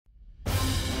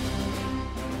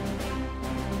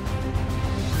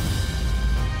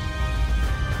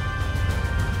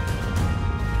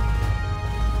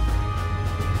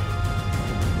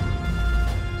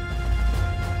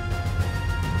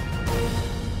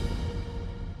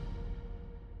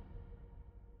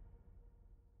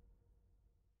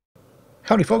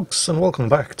Howdy folks, and welcome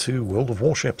back to World of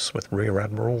Warships with Rear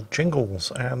Admiral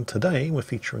Jingles, and today we're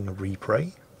featuring a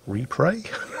replay. Replay?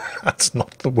 That's not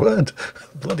the word.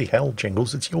 Bloody hell,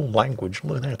 Jingles, it's your language,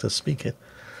 learn how to speak it.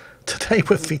 Today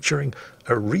we're featuring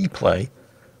a replay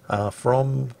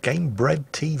from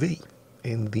GameBredTV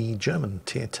in the German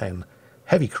Tier 10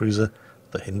 heavy cruiser,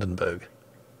 the Hindenburg.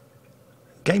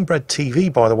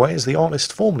 GameBredTV, by the way, is the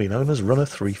artist formerly known as Runner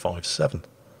 357.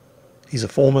 He's a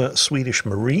former Swedish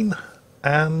Marine,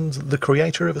 and the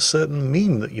creator of a certain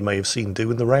meme that you may have seen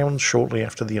doing the rounds shortly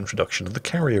after the introduction of the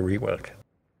carrier rework.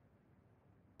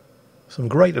 Some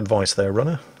great advice there,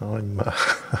 Runner.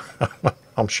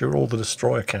 I'm sure all the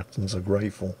destroyer captains are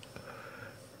grateful.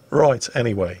 Right,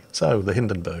 anyway, so the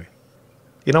Hindenburg.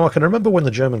 You know, I can remember when the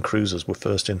German cruisers were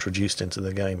first introduced into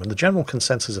the game, and the general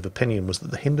consensus of opinion was that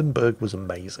the Hindenburg was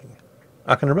amazing.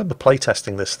 I can remember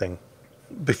playtesting this thing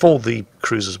before the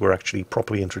cruisers were actually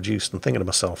properly introduced and thinking to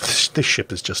myself, this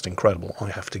ship is just incredible, I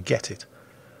have to get it.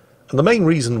 And the main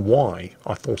reason why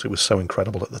I thought it was so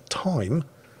incredible at the time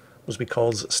was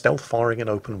because stealth firing in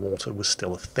open water was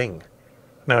still a thing.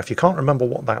 Now, if you can't remember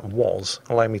what that was,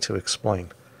 allow me to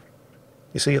explain.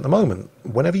 You see, at the moment,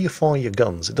 whenever you fire your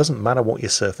guns, it doesn't matter what your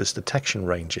surface detection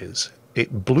range is.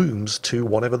 It blooms to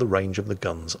whatever the range of the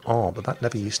guns are, but that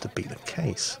never used to be the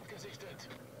case.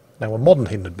 Now, a modern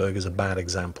Hindenburg is a bad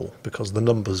example because the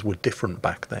numbers were different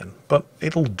back then, but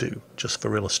it'll do, just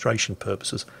for illustration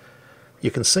purposes.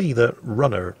 You can see that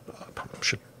Runner, I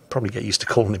should probably get used to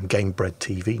calling him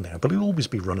GameBredTV now, but it'll always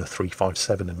be Runner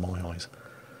 357 in my eyes.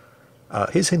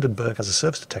 His Hindenburg has a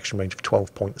surface detection range of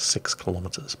 12.6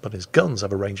 kilometers, but his guns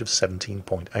have a range of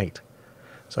 17.8.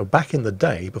 So back in the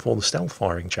day, before the stealth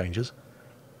firing changes,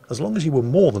 as long as you were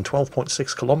more than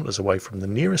 12.6 kilometers away from the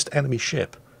nearest enemy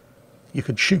ship, you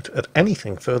could shoot at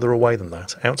anything further away than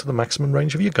that, out to the maximum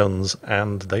range of your guns,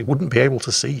 and they wouldn't be able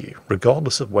to see you,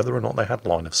 regardless of whether or not they had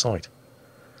line of sight.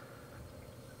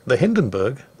 The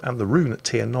Hindenburg and the Rune at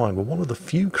Tier 9 were one of the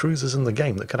few cruisers in the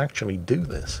game that could actually do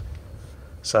this.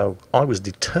 So I was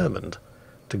determined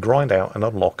to grind out and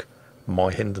unlock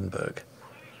my Hindenburg.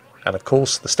 And of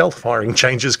course, the stealth firing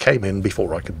changes came in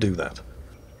before I could do that.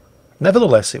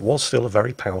 Nevertheless, it was still a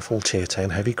very powerful Tier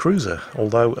 10 heavy cruiser,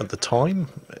 although at the time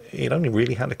it only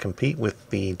really had to compete with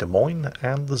the Des Moines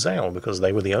and the Zao because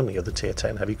they were the only other Tier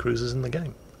 10 heavy cruisers in the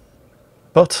game.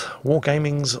 But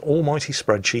Wargaming's almighty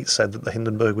spreadsheet said that the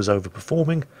Hindenburg was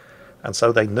overperforming, and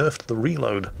so they nerfed the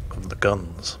reload of the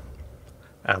guns.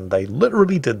 And they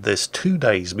literally did this 2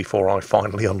 days before I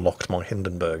finally unlocked my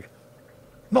Hindenburg.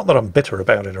 Not that I'm bitter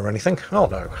about it or anything, oh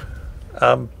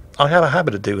no. I have a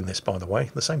habit of doing this, by the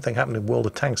way. The same thing happened in World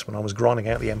of Tanks when I was grinding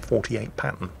out the M48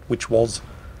 pattern, which was,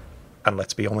 and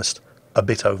let's be honest, a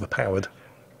bit overpowered.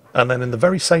 And then in the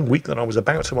very same week that I was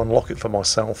about to unlock it for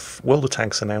myself, World of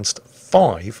Tanks announced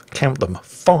 5, count them,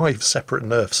 5 separate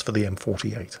nerfs for the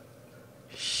M48.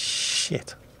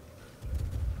 Shit.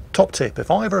 Top tip, if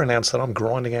I ever announce that I'm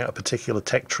grinding out a particular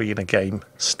tech tree in a game,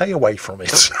 stay away from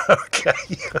it,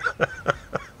 okay?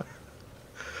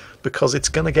 Because it's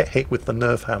going to get hit with the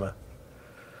nerf hammer.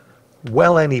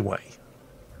 Well, anyway,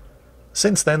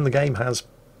 since then the game has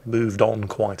moved on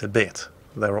quite a bit.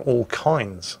 There are all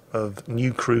kinds of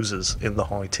new cruisers in the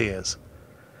high tiers.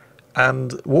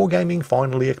 And Wargaming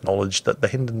finally acknowledged that the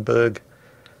Hindenburg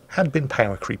had been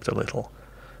power creeped a little.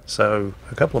 So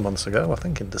a couple of months ago, I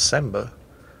think in December,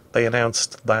 they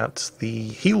announced that the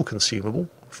heal consumable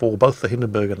for both the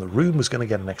Hindenburg and the Rune was going to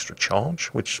get an extra charge,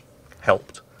 which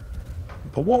helped.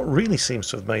 But what really seems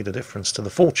to have made a difference to the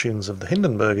fortunes of the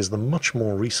Hindenburg is the much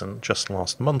more recent, just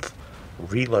last month,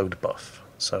 reload buff.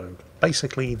 So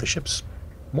basically the ship's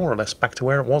more or less back to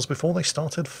where it was before they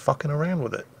started fucking around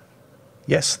with it.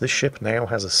 Yes, this ship now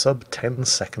has a sub 10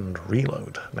 second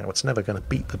reload. Now it's never going to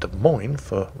beat the Des Moines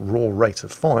for raw rate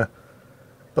of fire,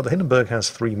 but the Hindenburg has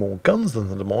 3 more guns than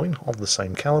the Des Moines of the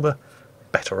same caliber,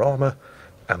 better armour,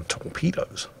 and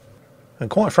torpedoes. And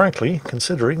quite frankly,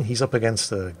 considering he's up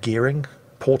against a Gearing,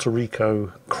 Puerto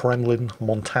Rico, Kremlin,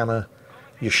 Montana,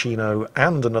 Yoshino,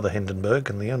 and another Hindenburg,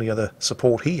 and the only other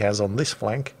support he has on this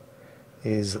flank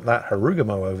is that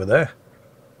Harugamo over there.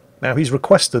 Now, he's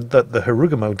requested that the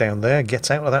Harugamo down there gets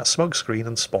out of that smokescreen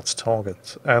and spots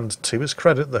targets, and to his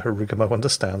credit, the Harugamo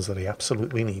understands that he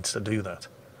absolutely needs to do that.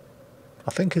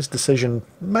 I think his decision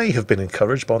may have been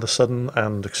encouraged by the sudden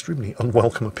and extremely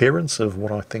unwelcome appearance of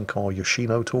what I think are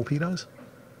Yoshino torpedoes.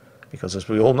 Because as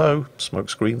we all know, smoke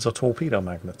screens are torpedo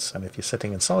magnets, and if you're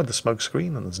sitting inside the smoke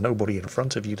screen and there's nobody in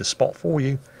front of you to spot for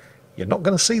you, you're not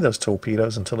going to see those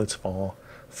torpedoes until it's far,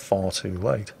 far too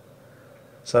late.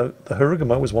 So the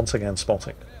Harugamo was once again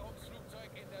spotting.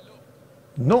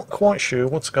 Not quite sure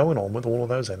what's going on with all of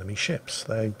those enemy ships.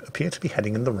 They appear to be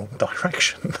heading in the wrong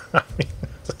direction. I mean,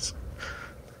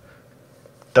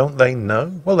 don't they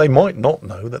know? Well, they might not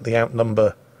know that they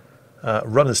outnumber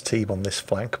Runner's team on this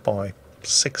flank by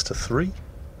 6-3.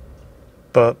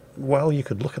 But, well, you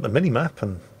could look at the minimap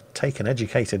and take an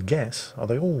educated guess. Are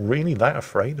they all really that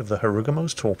afraid of the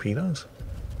Harugumo's torpedoes?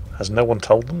 Has no one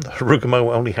told them the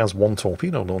Harugumo only has one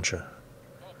torpedo launcher?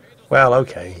 Well,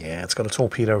 okay, yeah, it's got a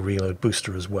torpedo reload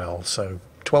booster as well, so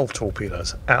 12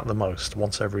 torpedoes at the most,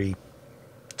 once every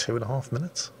 2.5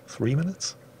 minutes? 3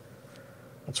 minutes?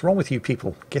 What's wrong with you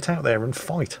people? Get out there and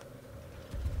fight.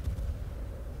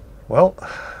 Well,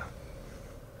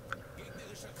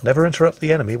 never interrupt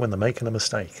the enemy when they're making a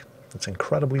mistake. It's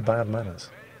incredibly bad manners.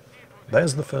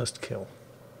 There's the first kill.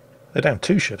 They're down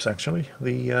 2 ships, actually.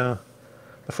 The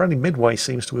friendly Midway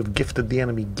seems to have gifted the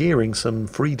enemy gearing some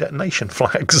free detonation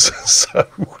flags, so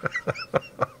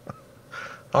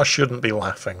I shouldn't be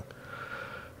laughing.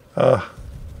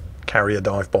 Carrier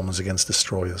dive bombers against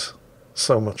destroyers.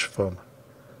 So much fun.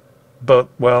 But,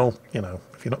 well, you know,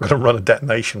 if you're not going to run a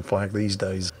detonation flag these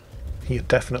days, you're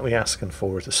definitely asking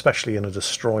for it, especially in a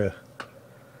destroyer.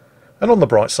 And on the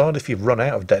bright side, if you've run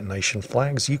out of detonation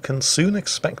flags, you can soon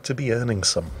expect to be earning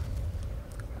some.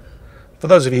 For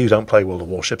those of you who don't play World of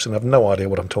Warships and have no idea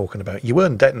what I'm talking about, you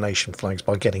earn detonation flags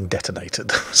by getting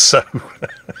detonated. So,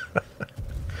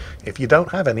 if you don't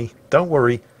have any, don't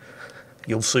worry,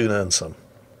 you'll soon earn some.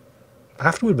 I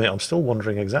have to admit, I'm still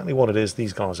wondering exactly what it is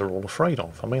these guys are all afraid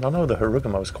of. I mean, I know the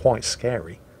Harugumo is quite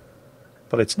scary,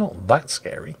 but it's not that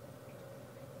scary.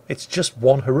 It's just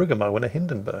one Harugumo and a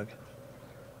Hindenburg.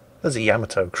 There's a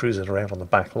Yamato cruising around on the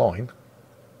back line.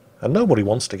 And nobody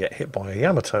wants to get hit by a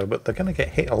Yamato, but they're going to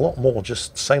get hit a lot more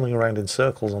just sailing around in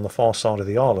circles on the far side of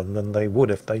the island than they would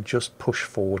if they just push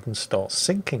forward and start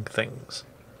sinking things.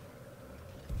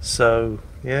 So,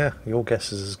 yeah, your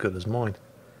guess is as good as mine.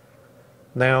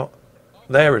 Now,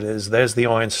 there it is. There's the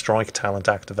Iron Strike talent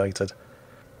activated.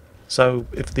 So,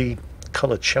 if the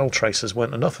coloured shell tracers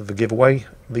weren't enough of a giveaway,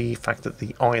 the fact that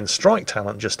the Iron Strike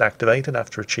talent just activated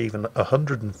after achieving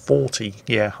 140,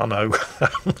 yeah, I know,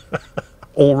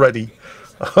 already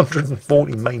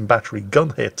 140 main battery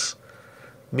gun hits,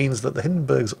 means that the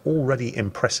Hindenburg's already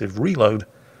impressive reload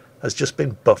has just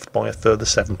been buffed by a further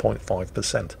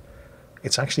 7.5%.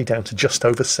 It's actually down to just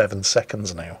over 7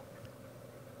 seconds now.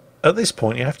 At this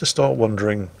point you have to start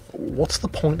wondering, what's the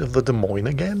point of the Des Moines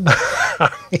again?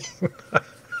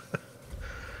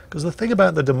 Because the thing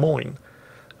about the Des Moines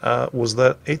was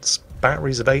that its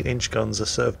batteries of 8-inch guns are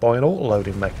served by an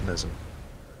auto-loading mechanism,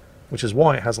 which is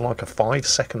why it has like a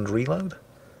 5-second reload.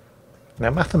 Now,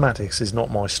 mathematics is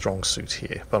not my strong suit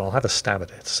here, but I'll have a stab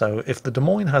at it. So if the Des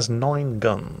Moines has 9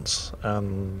 guns,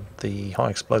 and the high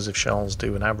explosive shells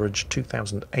do an average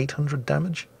 2,800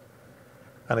 damage,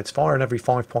 and it's firing every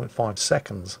 5.5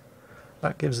 seconds,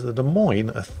 that gives the Des Moines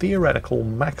a theoretical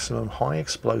maximum high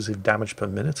explosive damage per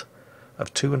minute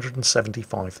of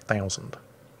 275,000.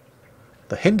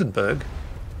 The Hindenburg,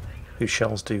 whose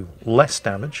shells do less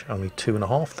damage, only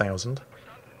 2,500,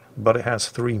 but it has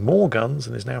 3 more guns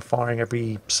and is now firing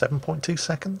every 7.2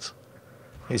 seconds,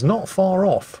 is not far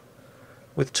off,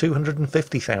 with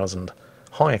 250,000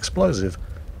 high explosive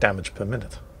damage per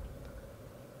minute.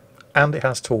 And it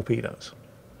has torpedoes.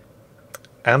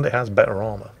 And it has better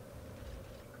armour.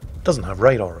 Doesn't have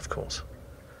radar, of course.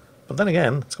 But then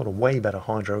again, it's got a way better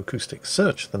hydroacoustic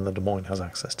search than the Des Moines has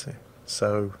access to.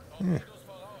 So, yeah.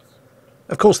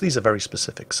 Of course, these are very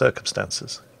specific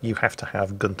circumstances. You have to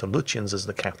have Gunter Lütjens as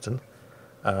the captain,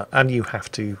 and you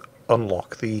have to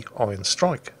unlock the Iron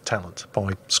Strike talent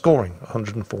by scoring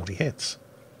 140 hits.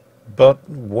 But,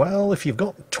 well, if you've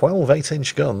got 12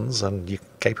 8-inch guns and you're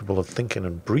capable of thinking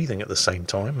and breathing at the same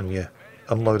time, and you're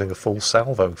unloading a full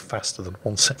salvo faster than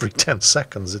once every 10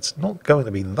 seconds, it's not going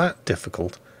to be that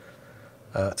difficult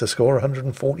to score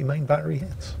 140 main battery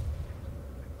hits.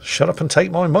 Shut up and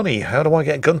take my money. How do I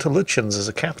get Gunter Lütjens as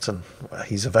a captain? Well,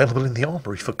 he's available in the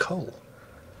armory for coal.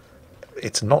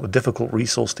 It's not a difficult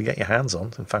resource to get your hands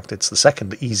on. In fact, it's the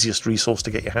second easiest resource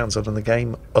to get your hands on in the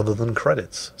game, other than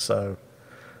credits. So,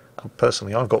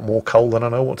 personally, I've got more coal than I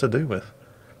know what to do with.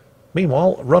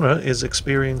 Meanwhile, Runner is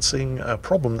experiencing a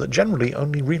problem that generally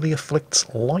only really afflicts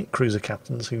light cruiser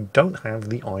captains who don't have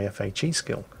the IFHE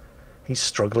skill. He's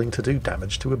struggling to do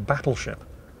damage to a battleship.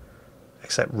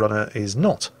 Except Runner is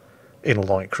not in a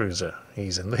light cruiser.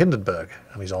 He's in the Hindenburg,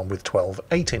 and he's armed with 12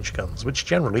 8-inch guns, which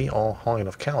generally are high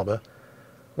enough caliber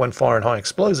when firing high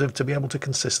explosive to be able to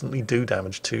consistently do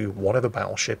damage to whatever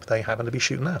battleship they happen to be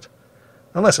shooting at.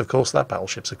 Unless, of course, that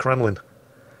battleship's a Kremlin.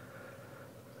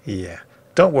 Yeah,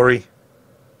 don't worry,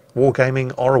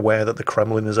 Wargaming are aware that the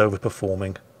Kremlin is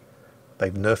overperforming.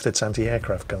 They've nerfed its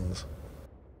anti-aircraft guns.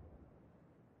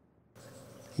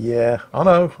 Yeah, I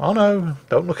know,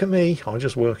 don't look at me, I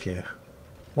just work here.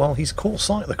 Well, he's caught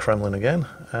sight of the Kremlin again,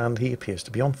 and he appears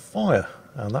to be on fire,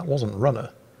 and that wasn't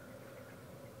Runner.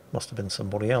 Must have been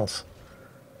somebody else.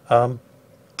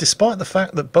 Despite the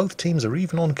fact that both teams are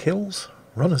even on kills,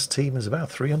 Runner's team is about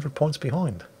 300 points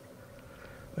behind.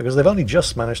 Because they've only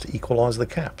just managed to equalise the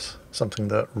caps, something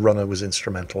that Runner was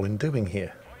instrumental in doing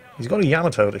here. He's got a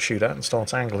Yamato to shoot at and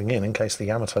starts angling in case the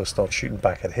Yamato starts shooting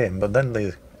back at him, but then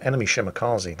the enemy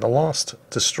Shimakaze, the last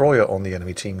destroyer on the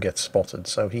enemy team, gets spotted,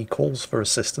 so he calls for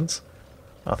assistance.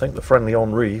 I think the friendly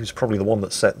Henri, who's probably the one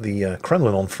that set the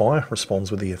Kremlin on fire, responds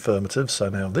with the affirmative, so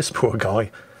now this poor guy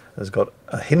has got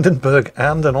a Hindenburg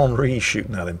and an Henri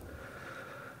shooting at him.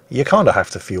 You kind of have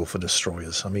to feel for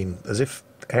destroyers. I mean, as if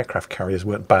aircraft carriers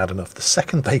weren't bad enough. The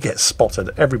second they get spotted,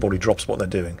 everybody drops what they're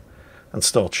doing and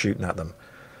starts shooting at them.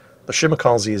 The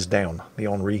Shimakaze is down. The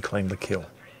Henri claimed the kill.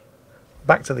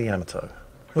 Back to the Yamato.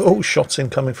 Oh, shots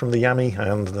incoming from the Yami,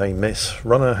 and they miss.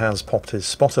 Runner has popped his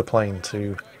spotter plane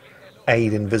to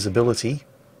aid in visibility.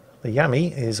 The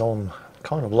Yami is on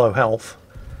kind of low health,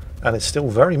 and is still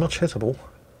very much hittable.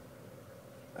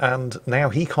 And now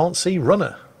he can't see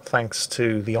Runner, thanks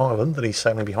to the island that he's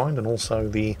sailing behind, and also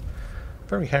the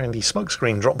very handy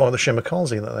smokescreen dropped by the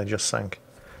Shimakaze that they just sank.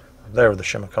 There are the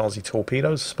Shimakaze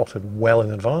torpedoes, spotted well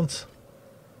in advance.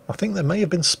 I think they may have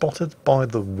been spotted by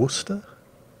the Worcester,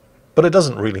 but it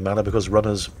doesn't really matter because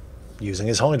Runner's using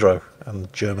his hydro,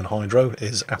 and German hydro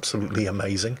is absolutely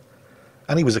amazing.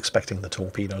 And he was expecting the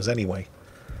torpedoes anyway,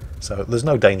 so there's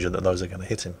no danger that those are going to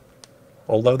hit him.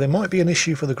 Although there might be an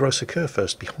issue for the Grosser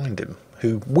Kurfürst behind him,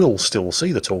 who will still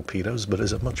see the torpedoes, but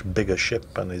is a much bigger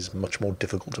ship and is much more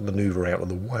difficult to manoeuvre out of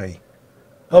the way.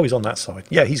 Oh, he's on that side.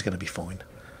 Yeah, he's going to be fine.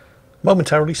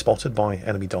 Momentarily spotted by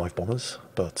enemy dive bombers,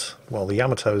 but, well, the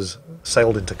Yamato's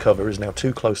sailed into cover, is now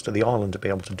too close to the island to be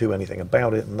able to do anything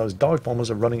about it, and those dive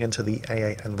bombers are running into the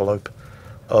AA envelope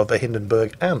of a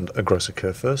Hindenburg and a Grosser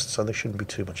Kurfürst, so they shouldn't be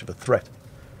too much of a threat.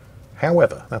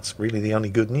 However, that's really the only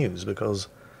good news, because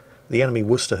the enemy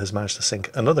Worcester has managed to sink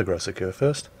another Grosser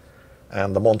Kurfürst,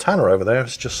 and the Montana over there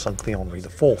has just sunk the Henri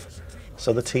IV.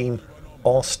 So the team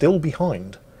are still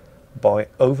behind by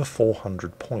over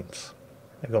 400 points.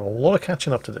 They've got a lot of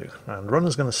catching up to do, and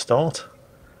Runner's going to start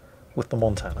with the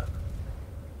Montana,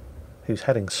 who's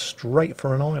heading straight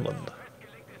for an island.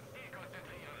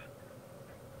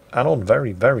 And on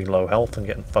very, very low health and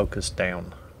getting focused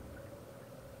down.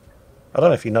 I don't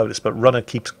know if you noticed, but Runner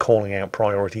keeps calling out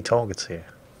priority targets here.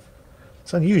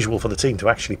 It's unusual for the team to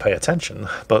actually pay attention,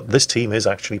 but this team is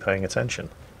actually paying attention.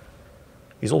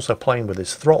 He's also playing with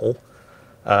his throttle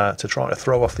to try to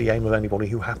throw off the aim of anybody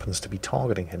who happens to be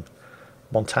targeting him.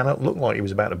 Montana looked like he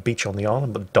was about to beach on the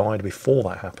island, but died before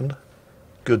that happened.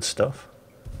 Good stuff.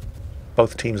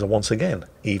 Both teams are once again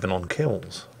even on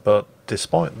kills, but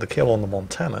despite the kill on the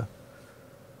Montana,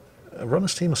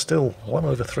 Runner's team are still well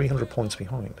over 300 points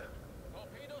behind.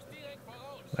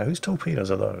 Now, whose torpedoes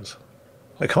are those?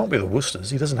 It can't be the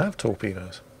Worcesters, he doesn't have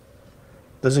torpedoes.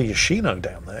 There's a Yoshino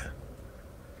down there.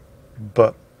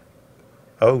 But,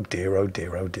 oh dear, oh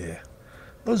dear, oh dear.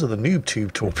 Those are the noob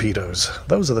tube torpedoes.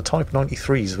 Those are the Type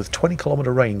 93s with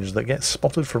 20-kilometer range that get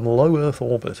spotted from low Earth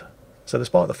orbit. So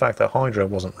despite the fact that Hydra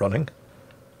wasn't running,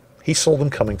 he saw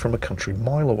them coming from a country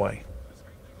mile away.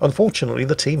 Unfortunately,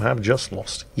 the team have just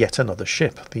lost yet another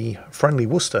ship. The friendly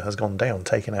Worcester has gone down,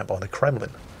 taken out by the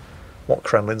Kremlin. What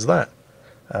Kremlin's that?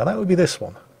 That would be this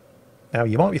one. Now,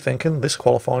 you might be thinking this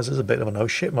qualifies as a bit of an oh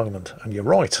shit moment, and you're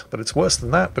right, but it's worse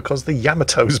than that because the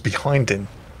Yamato's behind him.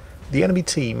 The enemy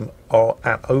team are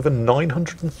at over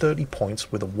 930 points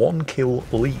with a 1-kill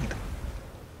lead.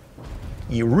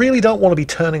 You really don't want to be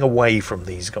turning away from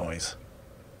these guys,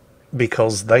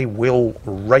 because they will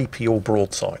rape your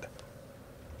broadside.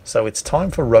 So it's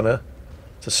time for Runner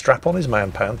to strap on his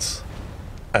man pants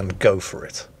and go for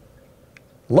it.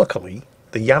 Luckily,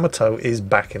 the Yamato is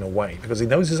backing away because he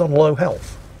knows he's on low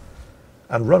health,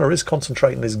 and Runner is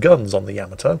concentrating his guns on the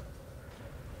Yamato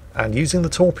and using the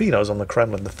torpedoes on the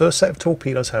Kremlin. The first set of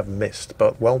torpedoes have missed,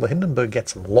 but, well, the Hindenburg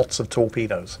gets lots of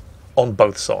torpedoes on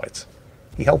both sides.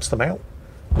 He helps them out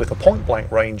with a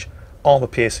point-blank range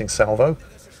armor-piercing salvo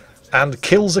and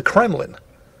kills a Kremlin.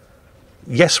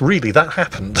 Yes, really, that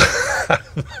happened.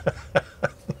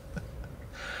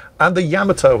 And the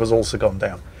Yamato has also gone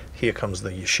down. Here comes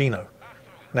the Yoshino.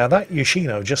 Now, that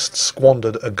Yoshino just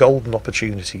squandered a golden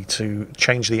opportunity to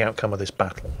change the outcome of this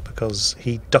battle, because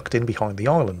he ducked in behind the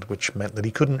island, which meant that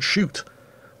he couldn't shoot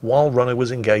while Runner was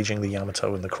engaging the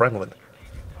Yamato and the Kremlin.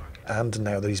 And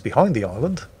now that he's behind the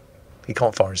island, He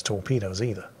can't fire his torpedoes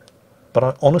either. But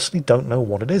I honestly don't know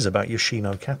what it is about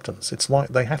Yoshino captains. It's like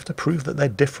they have to prove that they're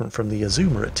different from the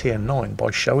Azuma at tier 9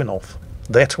 by showing off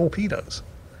their torpedoes.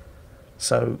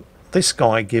 So this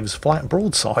guy gives flat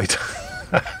broadside,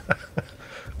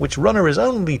 which Runner is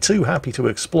only too happy to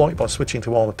exploit by switching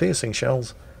to armor-piercing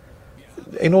shells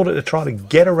in order to try to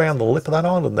get around the lip of that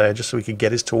island there just so he could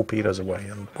get his torpedoes away.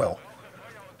 And, well,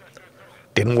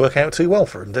 didn't work out too well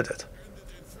for him, did it?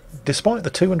 Despite the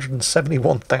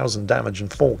 271,000 damage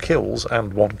and 4 kills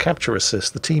and 1 capture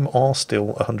assist, the team are still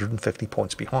 150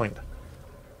 points behind.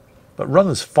 But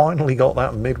Runner's finally got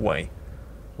that midway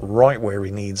right where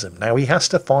he needs him. Now he has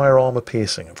to fire armor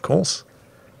piercing, of course,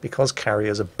 because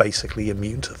carriers are basically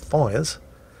immune to fires,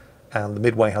 and the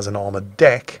midway has an armored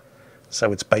deck,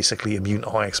 so it's basically immune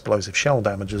to high explosive shell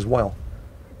damage as well.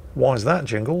 Why is that,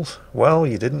 Jingles? Well,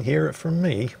 you didn't hear it from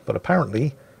me, but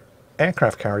apparently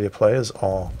aircraft carrier players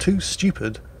are too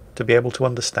stupid to be able to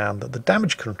understand that the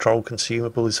damage control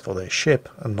consumable is for their ship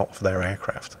and not for their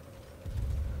aircraft.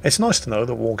 It's nice to know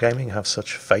that Wargaming have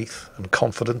such faith and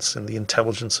confidence in the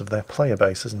intelligence of their player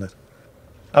base, isn't it?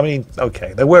 I mean,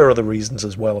 okay, there were other reasons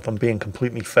as well, if I'm being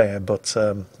completely fair, but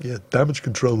yeah, damage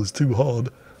control is too hard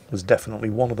was definitely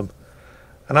one of them.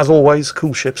 And as always,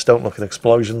 cool ships don't look at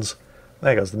explosions.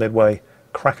 There goes the midway.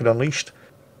 Kraken unleashed.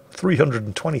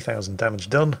 320,000 damage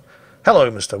done.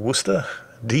 Hello, Mr. Worcester.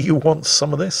 Do you want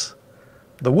some of this?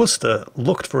 The Worcester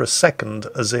looked for a second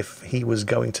as if he was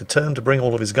going to turn to bring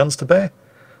all of his guns to bear,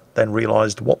 then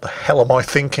realised, what the hell am I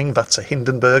thinking? That's a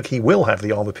Hindenburg. He will have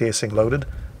the armour-piercing loaded.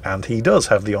 And he does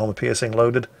have the armour-piercing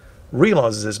loaded.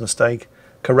 Realises his mistake,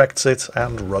 corrects it,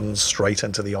 and runs straight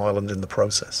into the island in the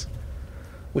process.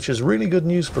 Which is really good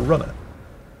news for Runner,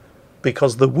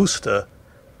 because the Worcester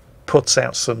puts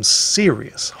out some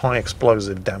serious high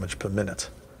explosive damage per minute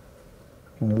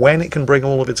when it can bring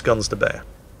all of its guns to bear.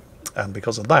 And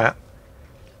because of that,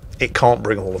 it can't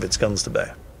bring all of its guns to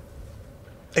bear.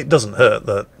 It doesn't hurt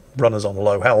that Runner's on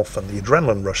low health and the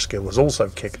adrenaline rush skill has also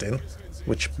kicked in,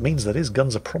 which means that his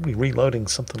guns are probably reloading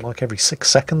something like every 6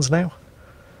 seconds now.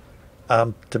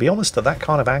 To be honest, at that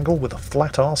kind of angle, with a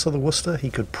flat arse of the Worcester, he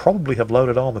could probably have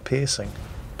loaded armour piercing,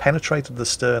 penetrated the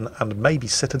stern, and maybe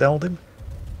citadeled him.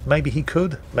 Maybe he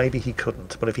could, maybe he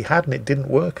couldn't. But if he had and it didn't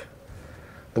work,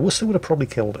 the Worcester would have probably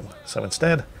killed him. So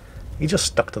instead, he just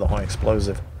stuck to the high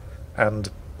explosive and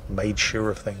made sure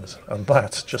of things. And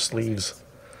that just leaves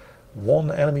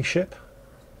one enemy ship,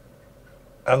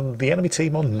 and the enemy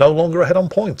team are no longer ahead on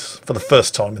points for the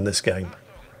first time in this game.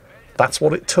 That's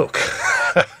what it took.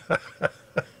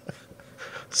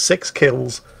 6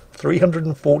 kills,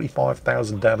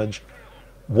 345,000 damage,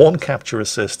 1 capture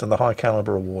assist and the high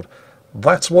caliber award.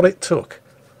 That's what it took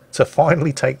to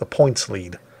finally take the points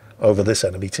lead over this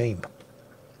enemy team.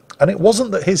 And it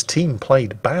wasn't that his team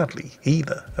played badly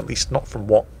either, at least not from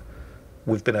what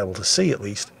we've been able to see at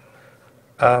least.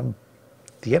 The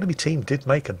enemy team did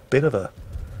make a bit of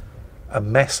a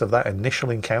mess of that initial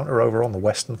encounter over on the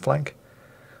western flank,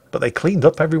 but they cleaned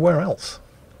up everywhere else.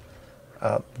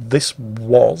 This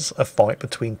was a fight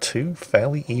between 2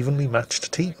 fairly evenly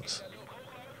matched teams,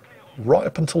 right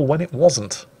up until when it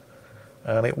wasn't.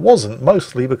 And it wasn't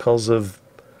mostly because of,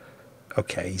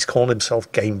 okay, he's calling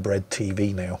himself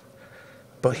GameBredTV now,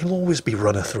 but he'll always be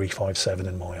Runner 357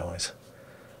 in my eyes.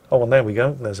 Oh, and there we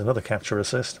go, there's another capture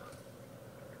assist.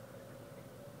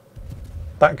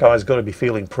 That guy's got to be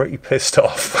feeling pretty pissed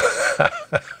off.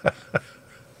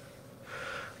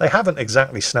 They haven't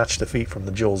exactly snatched defeat from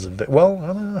the jaws of... Well, I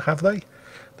don't know, have they?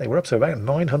 They were up to about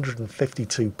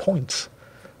 952 points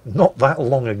not that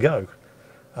long ago.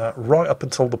 Right up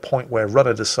until the point where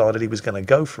Runner decided he was going to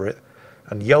go for it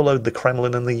and YOLO'd the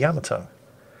Kremlin and the Yamato.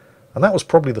 And that was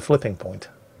probably the flipping point.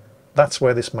 That's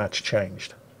where this match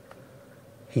changed.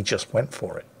 He just went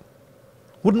for it.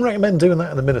 Wouldn't recommend doing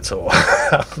that in the Minotaur.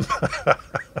 Hell,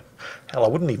 I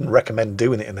wouldn't even recommend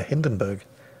doing it in the Hindenburg.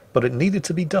 But it needed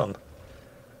to be done.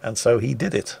 And so he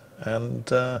did it. And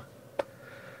that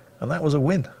was a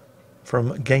win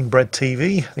from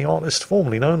GameBredTV, the artist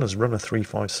formerly known as Runner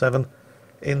 357,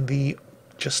 in the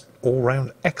just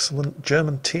all-round excellent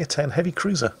German Tier 10 heavy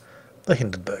cruiser, the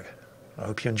Hindenburg. I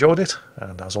hope you enjoyed it,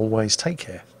 and as always, take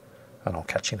care, and I'll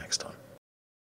catch you next time.